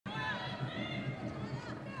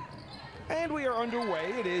And we are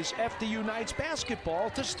underway. It is FDU Knights basketball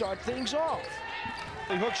to start things off.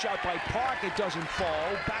 The hook shot by Park, it doesn't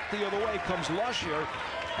fall. Back the other way comes Lusher.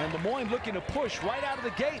 And Moyne looking to push right out of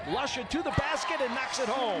the gate. Lusher to the basket and knocks it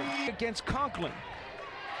home. Against Conklin.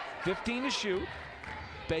 15 to shoot.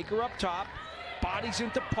 Baker up top. Bodies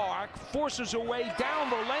into Park. Forces her way down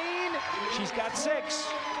the lane. She's got 6.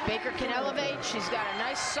 Baker can elevate. She's got a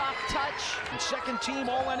nice soft touch. And second team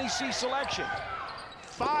all NEC selection.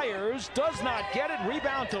 Fires, does not get it.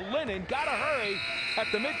 Rebound to Lennon. Got to hurry at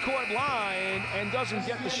the midcourt line and doesn't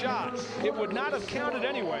get the shot. It would not have counted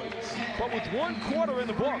anyway. But with 1 quarter in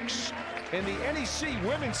the books in the NEC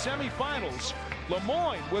women's semifinals,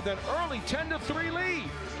 Moyne with an early 10-3 lead.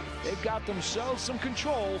 They've got themselves some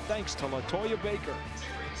control thanks to LaToya Baker.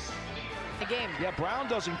 The game. Yeah, Brown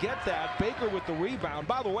doesn't get that. Baker with the rebound.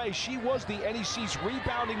 By the way, she was the NEC's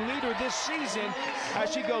rebounding leader this season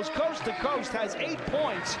as she goes coast to coast, has 8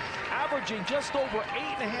 points, averaging just over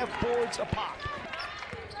 8.5 boards a pop.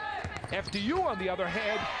 FDU, on the other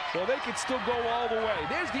hand, well, they could still go all the way.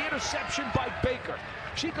 There's the interception by Baker.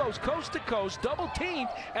 She goes coast to coast, double teamed,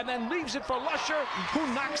 and then leaves it for Lusher, who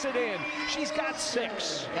knocks it in. She's got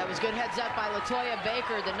 6. That was good heads up by LaToya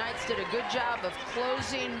Baker. The Knights did a good job of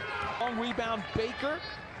closing. Long rebound, Baker.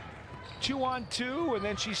 2-on-2, and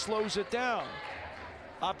then she slows it down.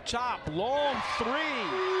 Up top, long 3.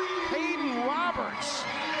 Hayden Roberts,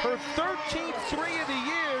 her 13th 3 of the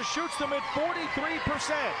year, shoots them at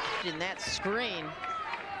 43%. In that screen.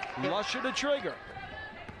 Lusher to trigger.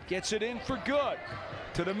 Gets it in for good.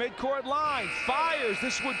 To the midcourt line, fires,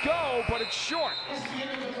 this would go, but it's short.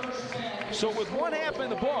 So with 1/2 in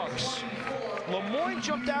the books, Moyne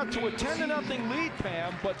jumped out to a 10-0 lead,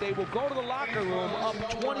 Pam, but they will go to the locker room up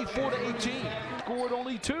 24-18. Scored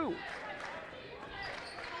only 2.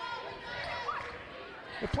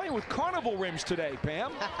 They're playing with carnival rims today,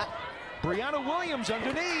 Pam. Brianna Williams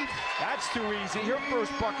underneath. That's too easy. Her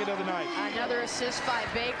first bucket of the night. Another assist by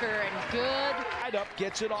Baker, and good. Right up,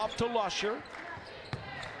 gets it off to Lusher.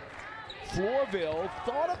 Floorville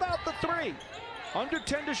thought about the 3. Under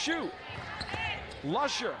 10 to shoot.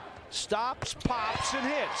 Lusher stops, pops, and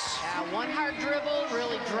hits. One hard dribble,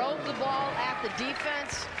 really drove the ball at the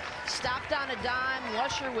defense. Stopped on a dime.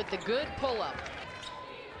 Lusher with the good pull-up.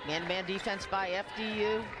 Man-to-man defense by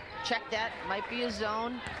FDU. Check that, might be a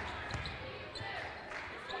zone.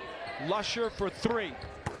 Lusher for 3.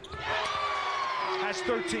 Has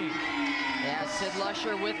 13. Yeah, Sid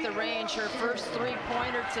Lusher with the range. Her first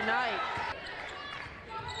 3-pointer tonight.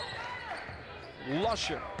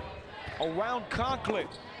 Lusher around Conklin.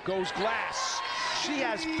 Goes glass. She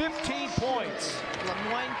has 15 points.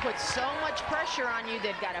 Moyne puts so much pressure on you.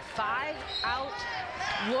 They've got a 5-out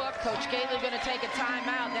look. Coach Gailey going to take a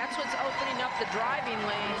timeout. That's what's opening up the driving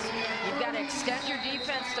lanes. You've got to extend your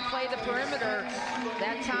defense to play the perimeter.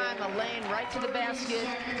 That time, a lane right to the basket.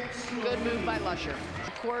 Good move by Lusher.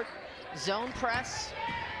 Court, zone press,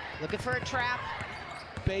 looking for a trap.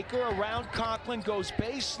 Baker around Conklin, goes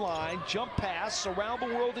baseline, jump pass, around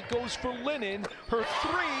the world it goes for Lennon, her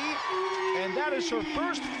 3, and that is her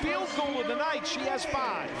first field goal of the night. She has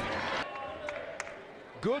 5.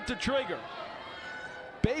 Good to trigger.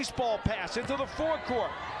 Baseball pass into the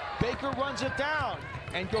forecourt. Baker runs it down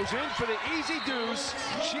and goes in for the easy deuce.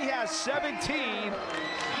 She has 17.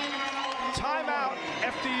 Timeout,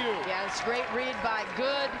 FDU. Yeah, it's a great read by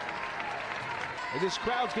Good. And this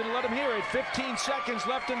crowd's going to let him hear it. 15 seconds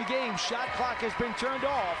left in the game. Shot clock has been turned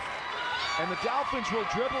off. And the Dolphins will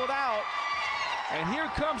dribble it out. And here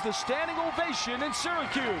comes the standing ovation in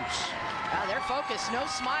Syracuse. They're focused. No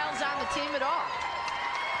smiles on the team at all.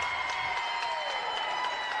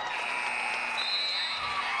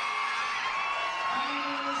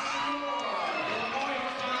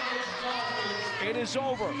 It is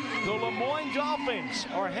over. The Moyne Dolphins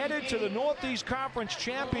are headed to the Northeast Conference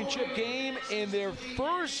Championship game in their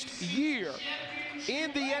first year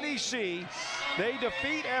in the NEC. They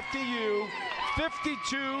defeat FDU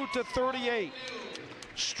 52-38.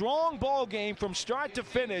 Strong ball game from start to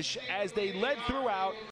finish as they led throughout.